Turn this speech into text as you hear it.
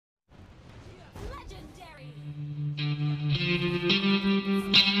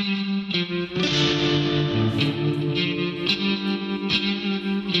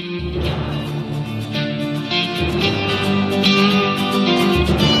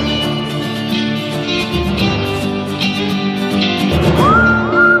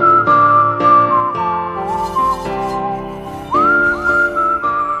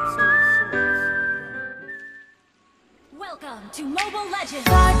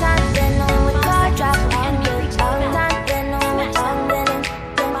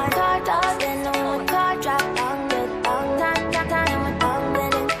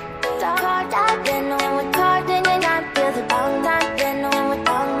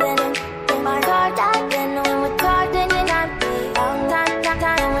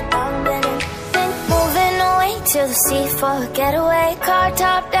For a getaway, car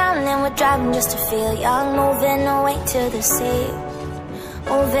top down, and we're driving just to feel young. Moving away to the sea,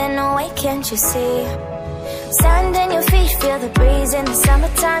 moving away, can't you see? Sand in your feet, feel the breeze in the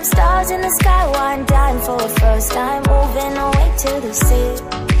summertime. Stars in the sky, one dying for a first time. Moving away to the sea,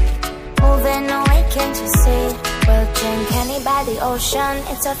 moving away, can't you see? We'll drink honey by the ocean,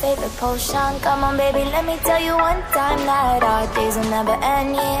 it's our favorite potion. Come on baby, let me tell you one time that our days will never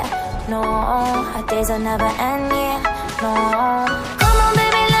end, yeah. No, our days will never end, yeah. No. Come on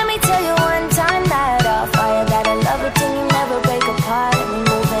baby, let me tell you one time that our fire got a love it till you never break apart. And we're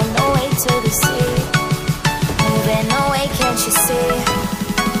moving away to the sea, moving away, can't you see?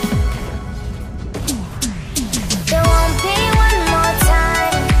 There won't be one more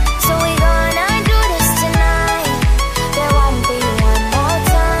time, so we gonna do this tonight. There won't be one more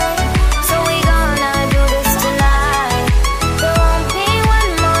time, so we gonna do this tonight. There won't be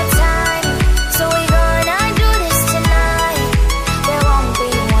one more time, so we gonna do this tonight. There won't be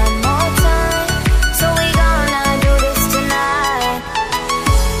one more time, so we gonna do this tonight.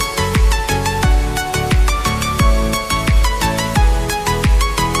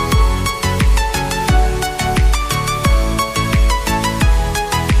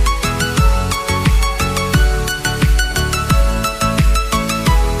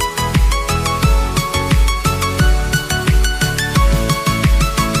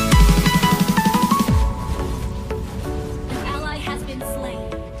 Ally has been slain.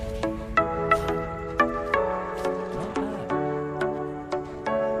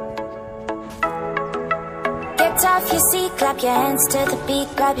 Get off your seat, clap your hands to the beat.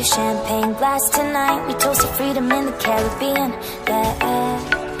 Grab your champagne glass tonight. We toast to freedom in the Caribbean,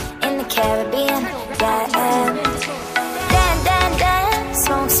 yeah, in the Caribbean, yeah. Dan, dan, dan,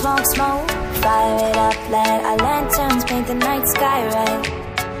 smoke, smoke, smoke. Fire it up, let our lanterns paint the night sky red.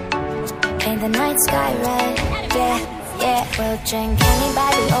 Paint the night sky red, yeah, yeah. We'll drink honey by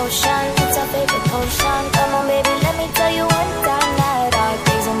the ocean, it's our favorite potion. Come on baby, let me tell you one time that our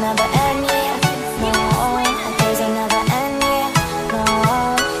days will never end, yeah. No, our days will never end, yeah. No.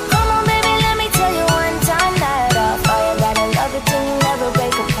 Come on baby, let me tell you one time that our fire got a love it till you never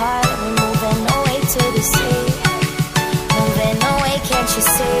break apart. And we're moving away to the sea, moving away, can't you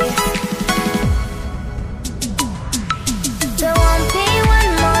see? There won't be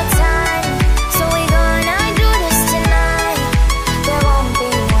one more time, so we gonna do this tonight. There won't be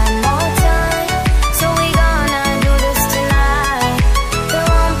one more time, so we gonna do this tonight.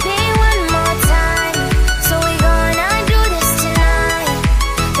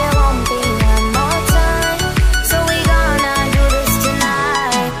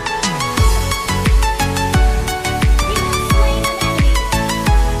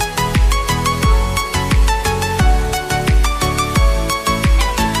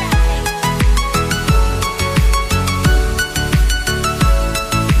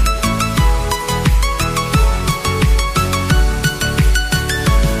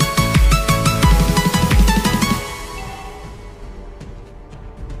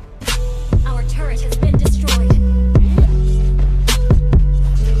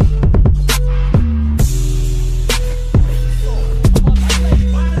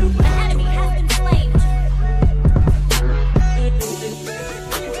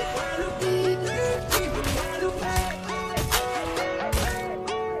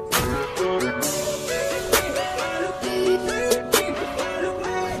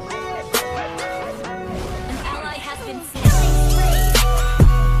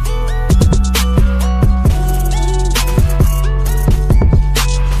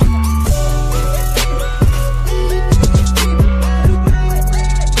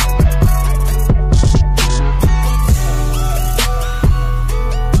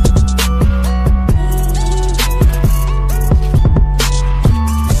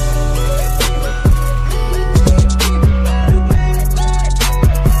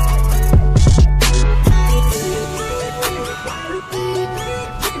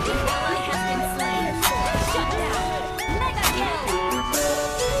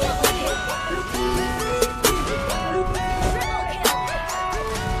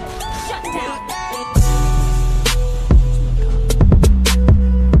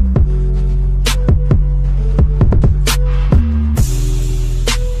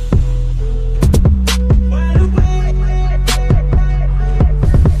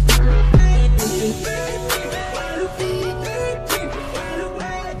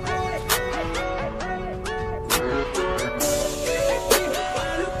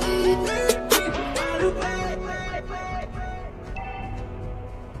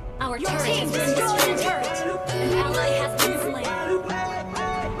 Our turret has been destroyed. An ally has been slain.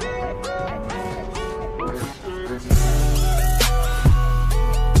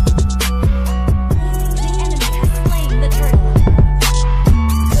 The enemy has slain the turtle.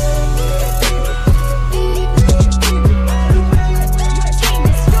 Your team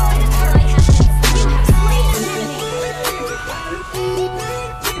destroyed an ally has been slain. You have slain an enemy.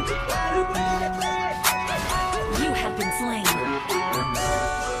 You have been slain.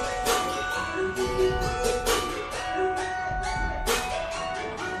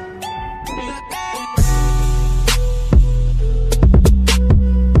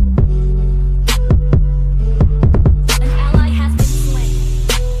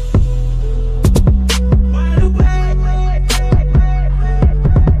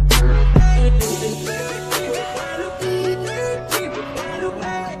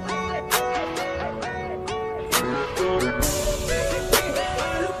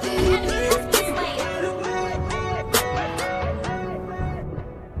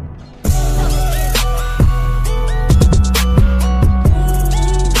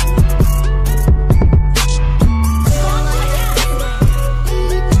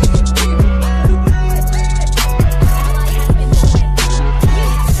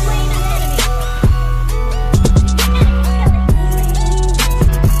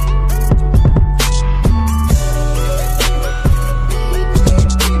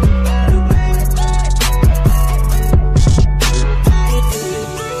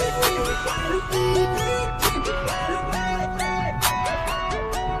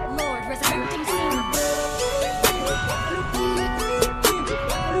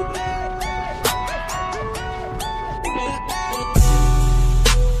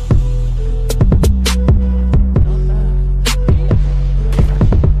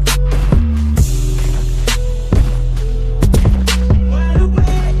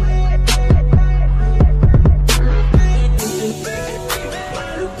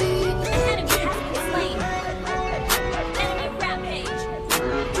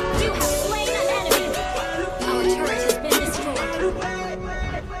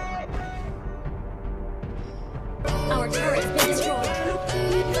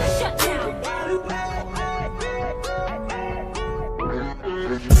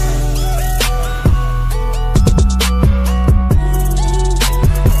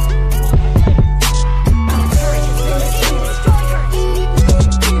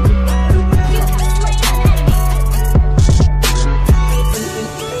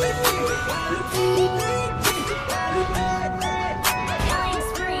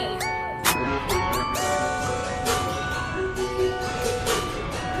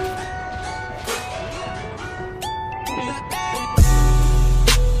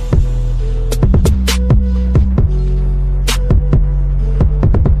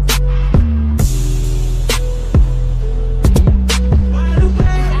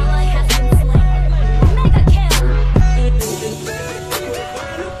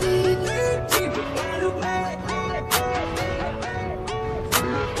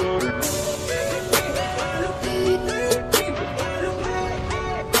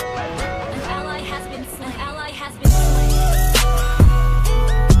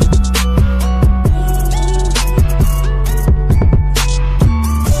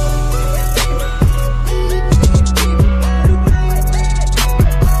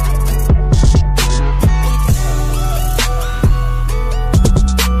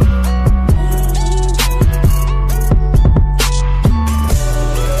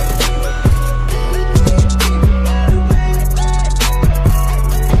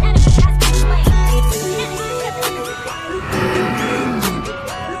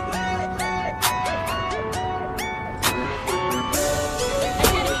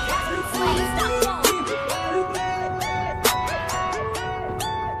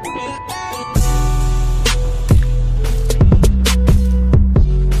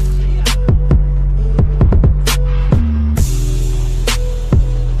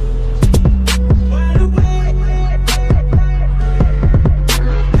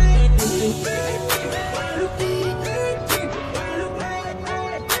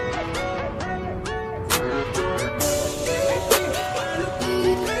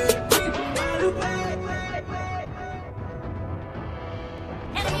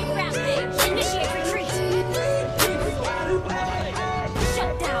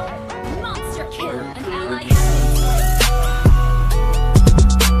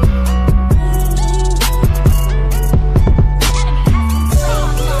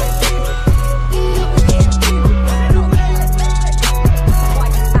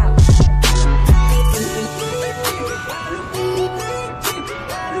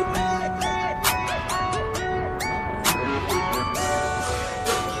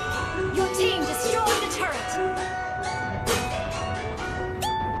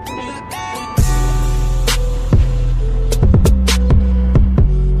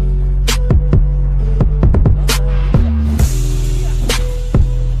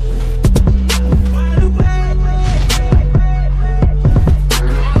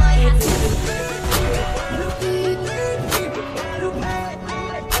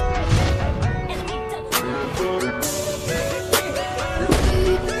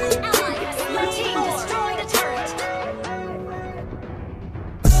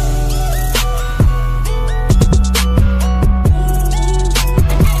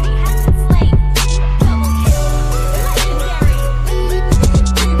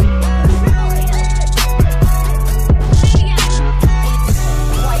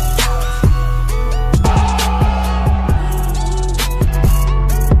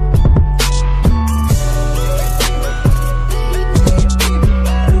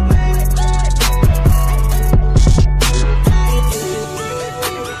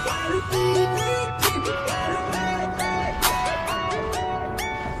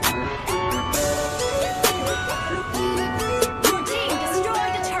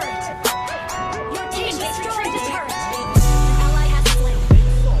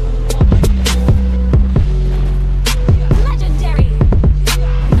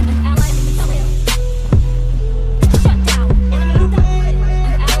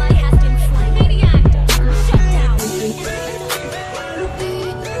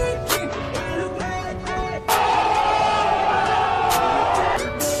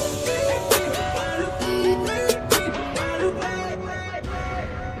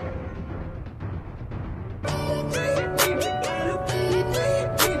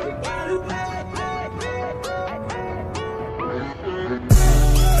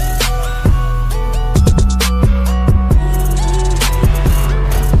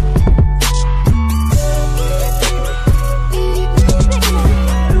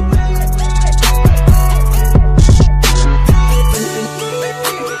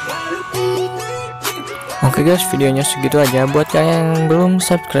 Oke guys, videonya segitu aja. Buat kalian yang belum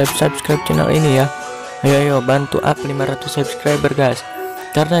subscribe channel ini ya, ayo bantu up 500 subscriber guys.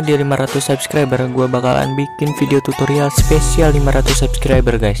 Karena di 500 subscriber gue bakalan bikin video tutorial spesial 500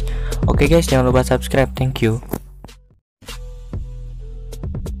 subscriber guys. Oke guys, jangan lupa subscribe. Thank you.